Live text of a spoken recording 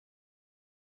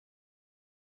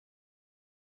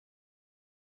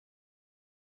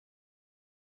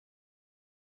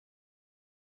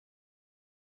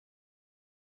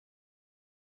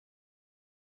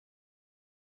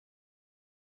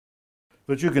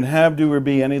But you can have, do, or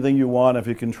be anything you want if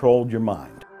you controlled your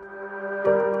mind.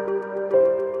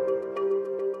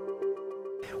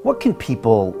 What can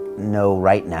people know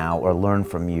right now or learn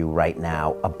from you right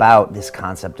now about this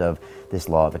concept of this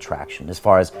law of attraction, as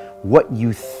far as what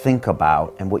you think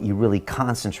about and what you really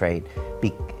concentrate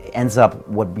ends up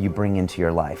what you bring into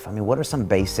your life? I mean, what are some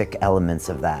basic elements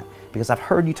of that? Because I've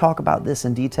heard you talk about this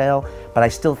in detail, but I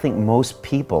still think most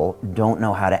people don't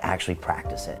know how to actually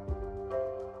practice it.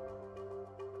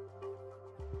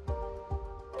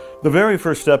 The very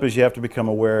first step is you have to become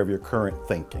aware of your current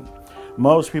thinking.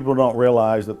 Most people don't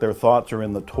realize that their thoughts are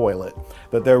in the toilet,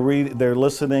 that they're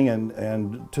listening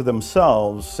and to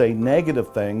themselves say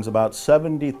negative things about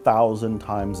 70,000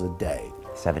 times a day.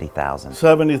 70,000.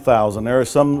 70,000. There are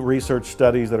some research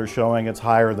studies that are showing it's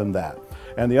higher than that.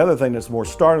 And the other thing that's more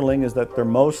startling is that they're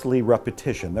mostly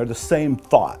repetition. They're the same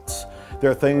thoughts. There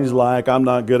are things like, I'm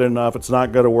not good enough, it's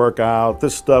not going to work out,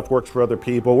 this stuff works for other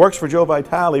people, works for Joe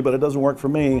Vitale, but it doesn't work for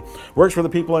me, works for the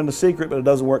people in The Secret, but it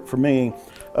doesn't work for me.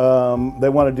 They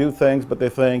want to do things, but they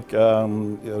think,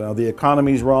 the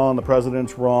economy's wrong, the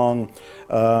president's wrong,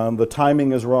 the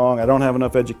timing is wrong, I don't have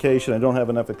enough education, I don't have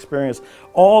enough experience.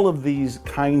 All of these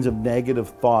kinds of negative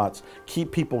thoughts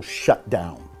keep people shut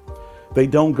down. They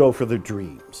don't go for their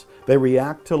dreams. They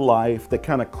react to life, they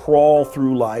kind of crawl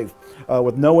through life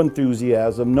with no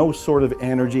enthusiasm, no sort of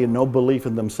energy, and no belief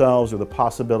in themselves or the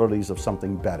possibilities of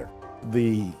something better.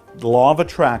 The law of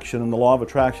attraction, and the law of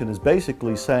attraction is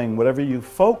basically saying whatever you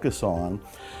focus on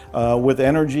with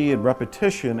energy and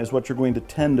repetition is what you're going to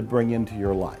tend to bring into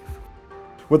your life.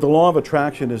 What the law of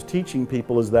attraction is teaching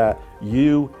people is that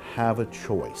you have a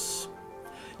choice.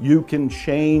 You can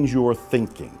change your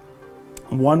thinking.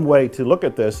 One way to look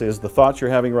at this is the thoughts you're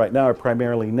having right now are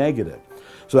primarily negative.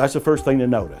 So that's the first thing to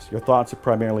notice. Your thoughts are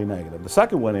primarily negative. The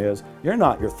second one is you're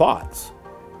not your thoughts.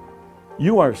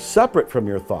 You are separate from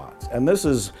your thoughts. And this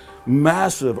is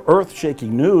massive,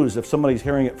 earth-shaking news if somebody's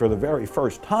hearing it for the very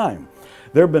first time.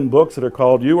 There have been books that are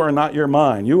called You Are Not Your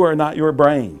Mind, You Are Not Your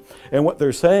Brain. And what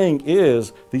they're saying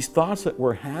is these thoughts that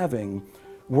we're having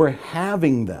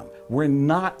them. We're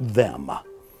not them.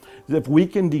 If we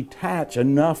can detach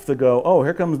enough to go, oh,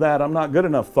 here comes that I'm not good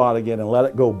enough thought again, and let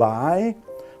it go by,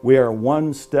 we are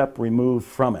one step removed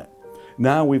from it.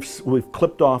 Now we've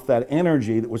clipped off that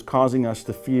energy that was causing us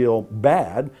to feel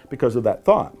bad because of that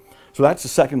thought. So that's the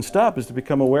second step, is to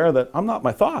become aware that I'm not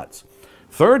my thoughts.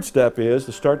 Third step is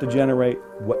to start to generate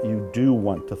what you do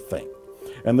want to think.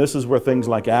 And this is where things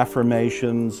like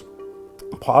affirmations,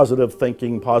 positive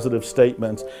thinking, positive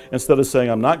statements, instead of saying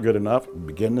I'm not good enough,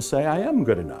 begin to say I am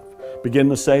good enough. Begin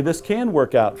to say this can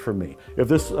work out for me. If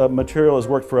this material has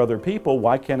worked for other people,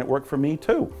 why can't it work for me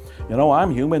too? You know,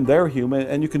 I'm human, they're human,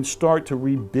 and you can start to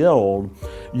rebuild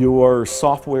your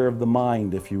software of the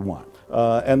mind if you want.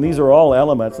 And these are all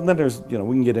elements, and then there's, we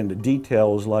can get into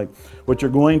details like what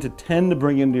you're going to tend to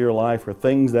bring into your life are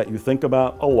things that you think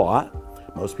about a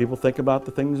lot. Most people think about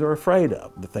the things they're afraid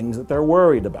of, the things that they're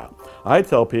worried about. I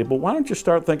tell people, why don't you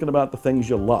start thinking about the things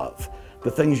you love, the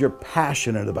things you're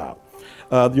passionate about.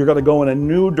 You're going to go in a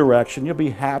new direction. You'll be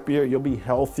happier, you'll be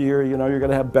healthier, you're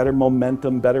going to have better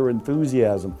momentum, better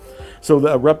enthusiasm. So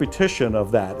the repetition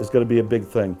of that is going to be a big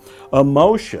thing.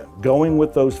 Emotion, going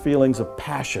with those feelings of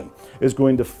passion, is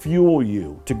going to fuel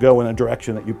you to go in a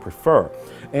direction that you prefer.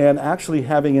 And actually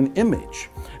having an image.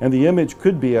 And the image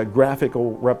could be a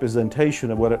graphical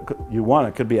representation of what you want.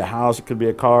 It could be a house, it could be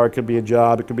a car, it could be a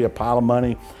job, it could be a pile of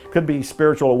money, it could be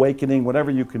spiritual awakening,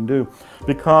 whatever you can do.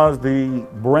 Because the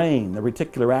brain, the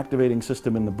reticular activating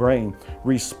system in the brain,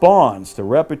 responds to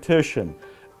repetition,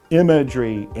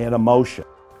 imagery, and emotion.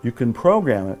 You can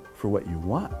program it for what you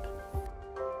want.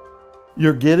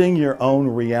 You're getting your own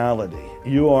reality.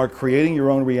 You are creating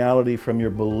your own reality from your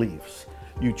beliefs.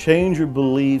 You change your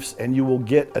beliefs and you will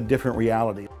get a different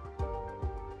reality.